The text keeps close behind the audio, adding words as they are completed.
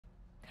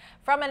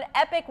From an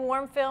epic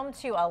warm film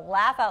to a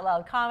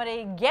laugh-out-loud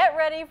comedy, get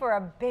ready for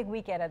a big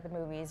weekend at the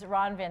movies.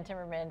 Ron Van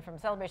Timmeren from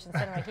Celebration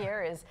Cinema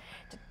here is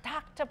to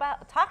talk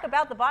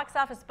about the box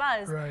office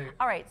buzz. Right.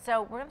 All right,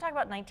 so we're going to talk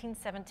about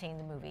 1917,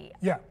 the movie.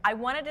 Yeah. I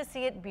wanted to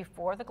see it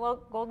before the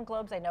Golden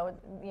Globes. I know,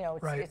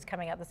 it's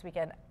coming out this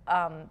weekend,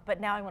 but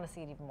now I want to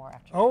see it even more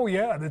after. Oh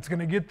yeah, that's going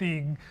to get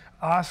the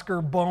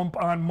Oscar bump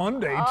on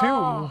Monday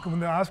too, when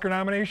the Oscar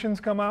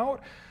nominations come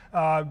out.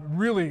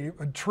 Really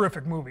a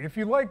terrific movie. If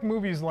you like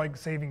movies like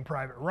Saving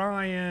Private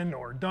Ryan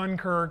or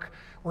Dunkirk,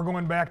 we're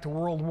going back to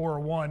World War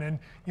I, and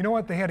you know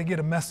what? They had to get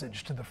a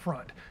message to the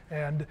front,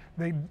 and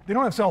they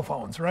don't have cell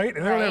phones, right?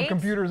 And they don't have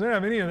computers. They don't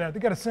have any of that. They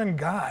got to send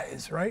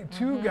guys, right?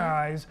 Two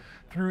guys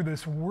through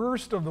this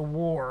worst of the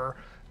war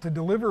to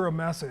deliver a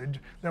message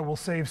that will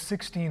save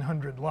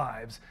 1,600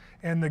 lives.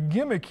 And the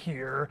gimmick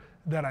here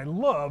that I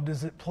loved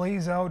is it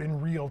plays out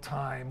in real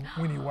time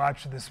when you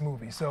watch this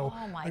movie. So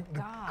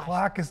the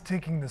clock is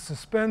ticking, the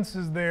suspense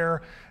is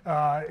there,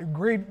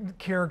 great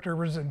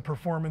characters and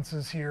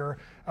performances here,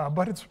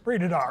 but it's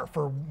rated R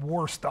for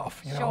war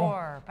stuff, you know?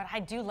 Sure, but I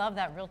do love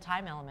that real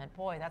time element.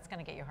 Boy, that's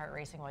gonna get your heart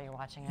racing while you're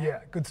watching it. Yeah,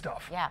 good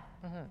stuff. Yeah,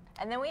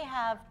 and then we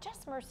have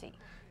Just Mercy.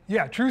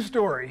 Yeah, true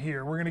story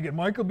here. We're gonna get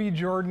Michael B.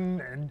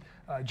 Jordan and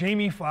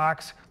Jamie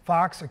Foxx.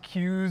 Foxx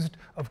accused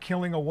of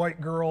killing a white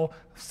girl,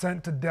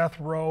 sent to death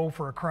row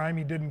for a crime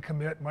he didn't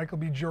commit. Michael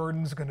B.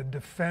 Jordan's going to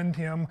defend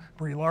him.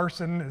 Brie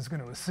Larson is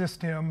going to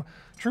assist him.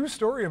 True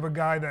story of a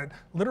guy that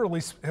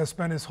literally has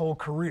spent his whole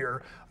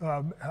career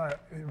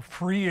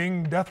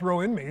freeing death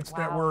row inmates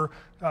that were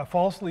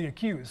falsely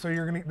accused. So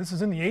you're going to, this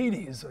is in the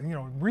 80s,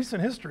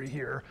 recent history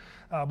here.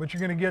 But you're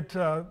going to get,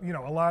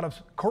 a lot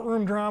of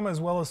courtroom drama as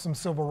well as some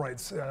civil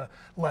rights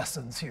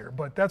lessons here.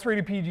 But that's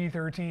rated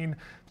PG-13,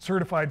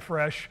 certified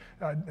fresh,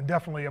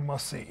 definitely a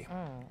must-see.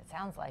 It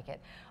sounds like it.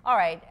 All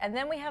right, and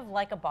then we have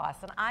Like a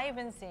Boss, and I have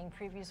been seeing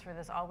previews for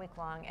this all week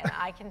long, and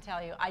I can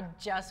tell you, I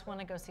just want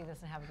to go see this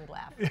and have a good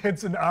laugh.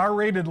 It's an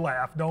R-rated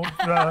laugh. Don't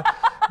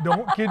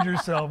kid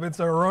yourself.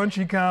 It's a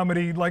raunchy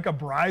comedy like a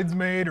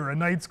Bridesmaid or a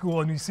Night School,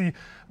 and you see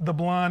the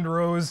blonde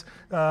Rose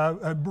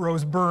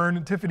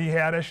Byrne, Tiffany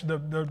Haddish,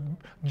 the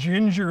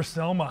ginger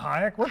Selma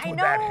Hayek. What's with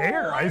that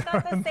hair? I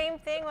thought the same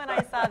thing when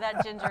I saw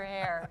that ginger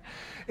hair.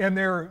 And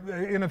they're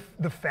in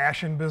the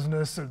fashion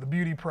business or the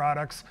beauty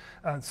products.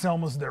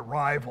 Selma's their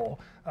rival.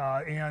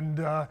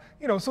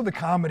 So the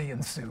comedy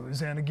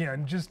ensues. And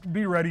again, just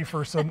be ready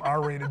for some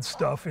R-rated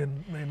stuff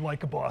in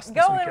Like a Boss this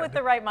Go weekend. in with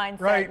the right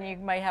mindset and you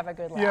might have a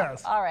good laugh.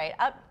 Yes. All right,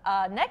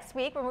 next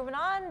week we're moving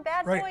on,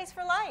 Bad Boys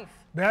for Life.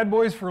 Bad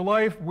Boys for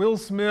Life, Will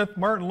Smith,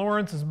 Martin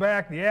Lawrence is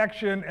back, the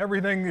action,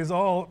 everything is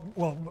all,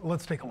 well,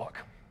 let's take a look.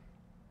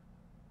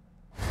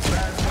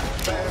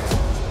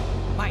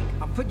 Mike,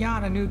 I'm putting you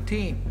on a new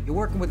team. You're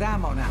working with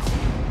Ammo now.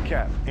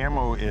 Cap,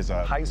 Ammo is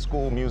a high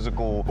school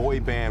musical boy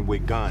band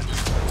with guns.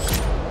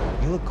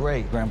 You look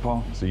great,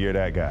 Grandpa. So you're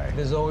that guy.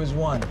 There's always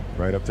one.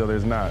 Right up till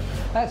there's not.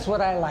 That's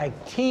what I like,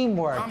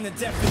 teamwork. I'm the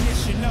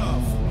definition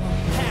of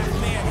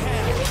half man,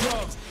 half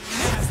drugs,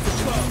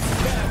 master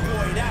drugs,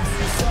 bad boy, that's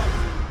what's up.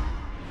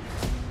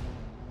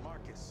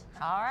 Marcus.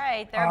 All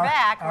right, they're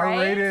back, right?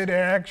 R-rated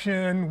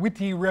action,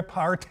 witty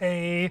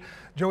repartee.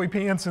 Joey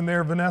Pants in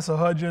there, Vanessa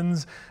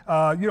Hudgens.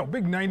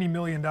 Big $90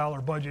 million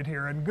budget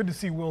here, and good to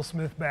see Will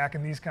Smith back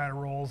in these kind of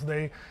roles.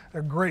 They're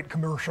great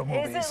commercial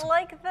movies. Is it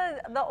like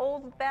the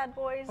old Bad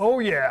Boys? Oh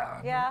yeah.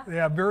 Yeah?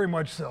 Yeah, very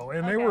much so.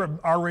 And they were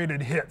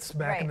R-rated hits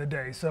back in the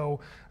day. So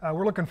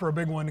we're looking for a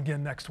big one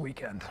again next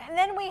weekend. And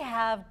then we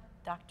have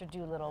Dr.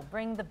 Dolittle,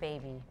 Bring the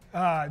Baby.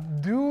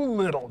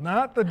 Dolittle,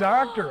 not the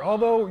doctor.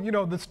 Although,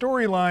 the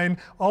storyline,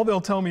 all they'll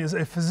tell me is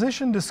a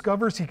physician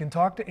discovers he can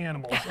talk to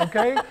animals,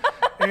 okay?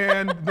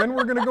 And then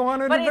we're going to go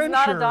on an adventure. But he's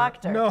not a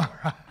doctor. No,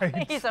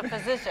 right. He's a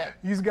physician.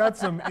 He's got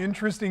some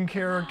interesting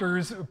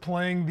characters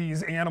playing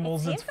these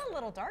animals. It seems a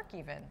little dark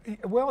even.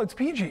 Well, it's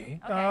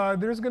PG.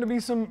 There's going to be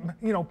some,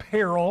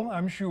 peril,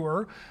 I'm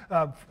sure,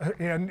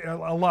 and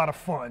a lot of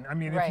fun. I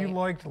mean, if you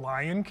liked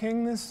Lion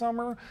King this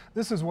summer,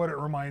 this is what it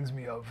reminds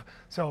me of.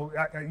 So,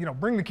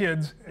 bring the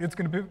kids. It's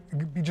going to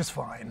be just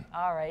fine.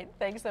 All right.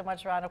 Thanks so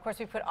much, Ron. Of course,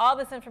 we put all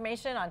this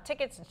information on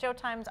tickets and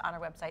showtimes on our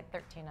website,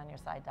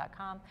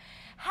 13onyourside.com.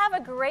 Have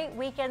a great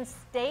weekend.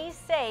 Stay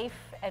safe,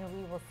 and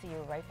we will see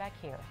you right back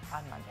here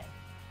on Monday.